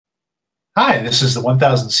Hi, this is the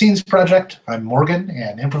 1000 Scenes Project. I'm Morgan,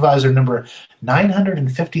 and improviser number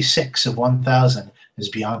 956 of 1000 is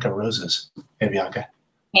Bianca Roses. Hey, Bianca.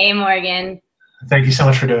 Hey, Morgan. Thank you so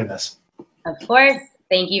much for doing this. Of course.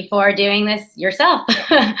 Thank you for doing this yourself.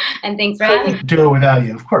 And thanks for having Couldn't me. do it without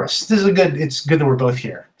you, of course. It's good that we're both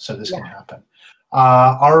here, so this can Yeah. happen.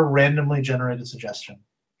 Our randomly generated suggestion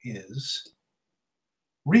is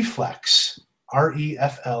reflex,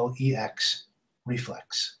 Reflex,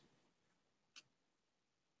 reflex.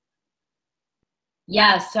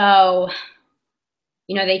 Yeah, so,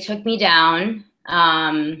 they took me down.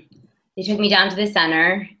 They took me down to the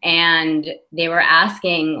center and they were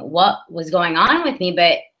asking what was going on with me,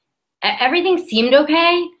 but everything seemed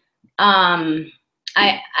okay.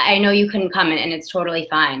 I know you couldn't come and it's totally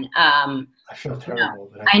fine. I feel terrible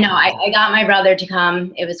that I I know. can't. I got my brother to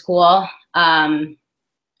come. It was cool. I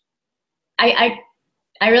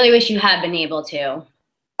I really wish you had been able to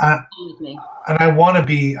Uh, come with me. and I want to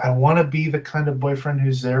be the kind of boyfriend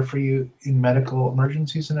who's there for you in medical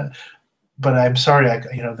emergencies and it. But I'm sorry, I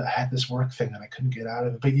had this work thing and I couldn't get out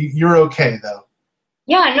of it. But you're okay though.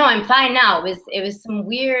 Yeah, no, I'm fine now. It was some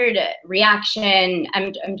weird reaction.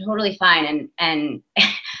 I'm totally fine, and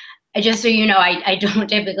just so you know, I don't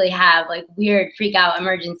typically have like weird freak out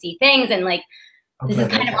emergency things, and like Oh, this is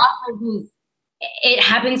good. kind of Okay. awkward because it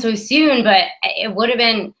happened so soon, but it would have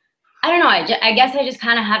been. I don't know. I guess I just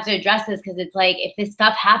kind of have to address this because it's like if this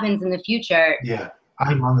stuff happens in the future. Yeah,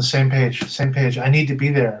 I'm on the same page. Same page. I need to be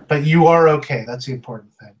there, but you are okay. That's the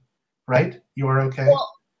important thing, right? You are okay.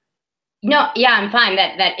 Well, no, yeah, I'm fine.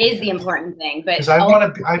 That is Okay. the important thing, but Because I also,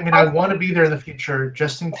 want to. I want to be there in the future,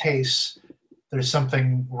 just in case there's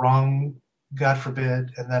something wrong, God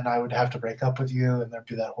forbid, and then I would have to break up with you, and there'd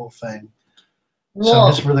be that whole thing. So I'm well,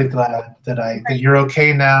 just really glad that you're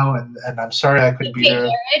okay now, and I'm sorry I couldn't be okay, there.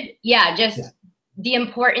 Jared. Yeah, Yeah. just the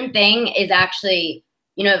important thing is actually,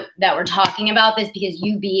 that we're talking about this because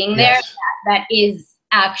you being there, Yes. that is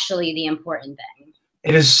actually the important thing.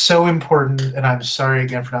 It is so important, and I'm sorry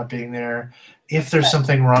again for not being there. If there's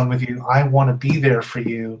something wrong with you, I want to be there for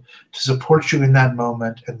you to support you in that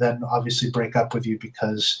moment, and then obviously break up with you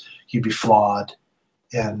because you'd be flawed,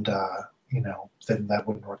 and then that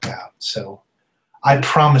wouldn't work out. So I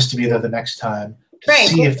promise to be there the next time to Right.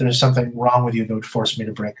 see if there's something wrong with you that would force me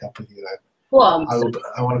to break up with you. Cool. I So will.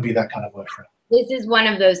 I want to be that kind of boyfriend. this is one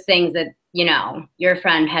of those things that, your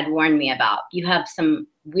friend had warned me about. You have some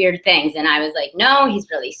weird things. And I was like, no, he's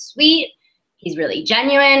really sweet. He's really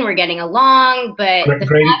genuine. We're getting along. But the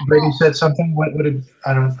Grady said something. What did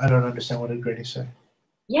I don't understand. What did Grady say?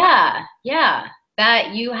 yeah, yeah.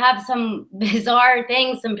 That you have some bizarre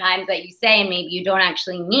things sometimes that you say and maybe you don't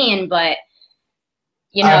actually mean, but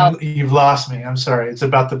You've lost me. I'm sorry. It's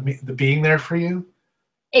about the being there for you.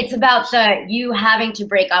 it's about you having to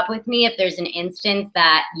break up with me if there's an instance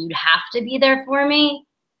that you'd have to be there for me.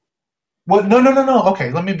 What? No, no, no, no.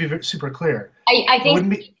 Okay, let me be super clear. I It think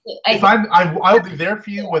wouldn't be I if think I'll be there for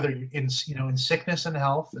you whether you're in sickness and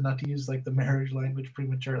health, and not to use like the marriage language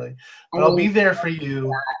prematurely, I but I'll mean be there for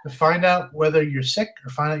you to find out whether you're sick or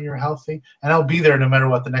find out you're healthy, and I'll be there no matter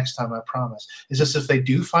what the next time. I promise. It's just if they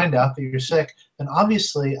do find out that you're sick, then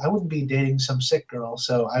obviously I wouldn't be dating some sick girl,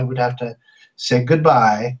 so I would have to say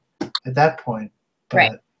goodbye at that point.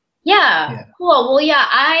 right. But Yeah, yeah, cool. Well, yeah,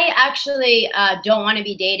 I actually don't want to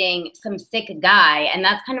be dating some sick guy, and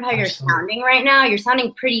that's kind of how you're absolutely. sounding right now. You're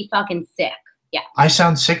sounding pretty fucking sick. Yeah. I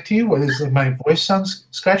sound sick to you? What is it, my voice sounds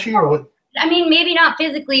scratchy or what? I mean, maybe not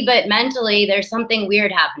physically, but mentally, there's something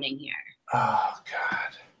weird happening here. Oh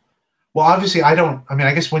God. Well, obviously, I don't. I mean,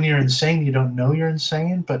 I guess when you're insane, you don't know you're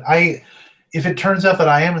insane. But if it turns out that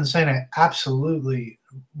I am insane, I absolutely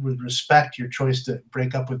would respect your choice to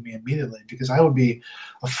break up with me immediately because I would be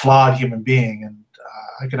a flawed human being, and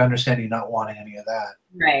I could understand you not wanting any of that.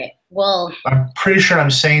 Right. Well, I'm pretty sure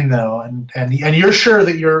I'm sane though, and you're sure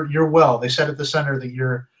that you're well. They said at the center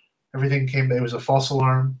that everything came. It was a false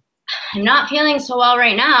alarm. I'm not feeling so well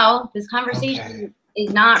right now. This Okay. conversation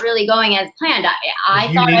is not really going as planned. If I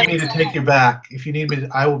you thought need me to everything, take you back, if you need me,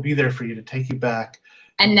 I will be there for you to take you back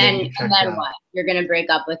and and get then you and checked then out. what? You're gonna break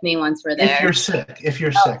up with me once we're If there. you're sick, Okay.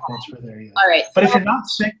 once we're there, yes. All right. But if So you're not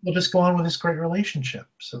sick, we'll just go on with this great relationship.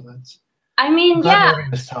 So I I'm mean, glad yeah. we're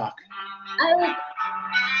having this talk. I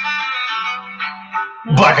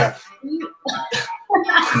Blackout.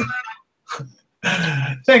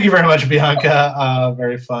 Thank you very much, Bianca.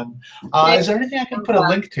 Very fun. Is there anything I can put a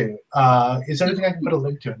link to? Is there anything I can put a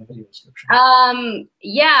link to in the video description?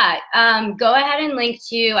 Yeah. Go ahead and link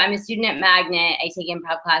to. I'm a student at Magnet. I take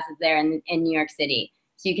improv classes there in New York City.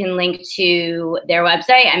 So you can link to their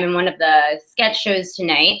website. I'm in one of the sketch shows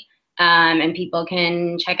tonight. and people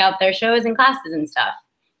can check out their shows and classes and stuff.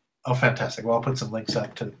 Oh, fantastic. Well, I'll put some links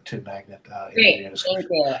up to Magnet in the Great, video thank description.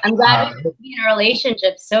 you. I'm glad we could be in a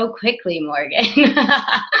relationship so quickly, Morgan. It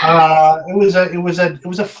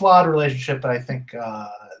was a flawed relationship, but I think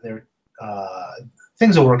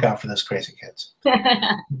things will work out for those crazy kids.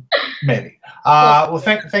 Maybe. Well,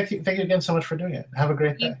 thank you again so much for doing it. Have a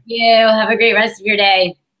great day. Thank you. Have a great rest of your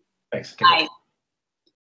day. Thanks. Bye.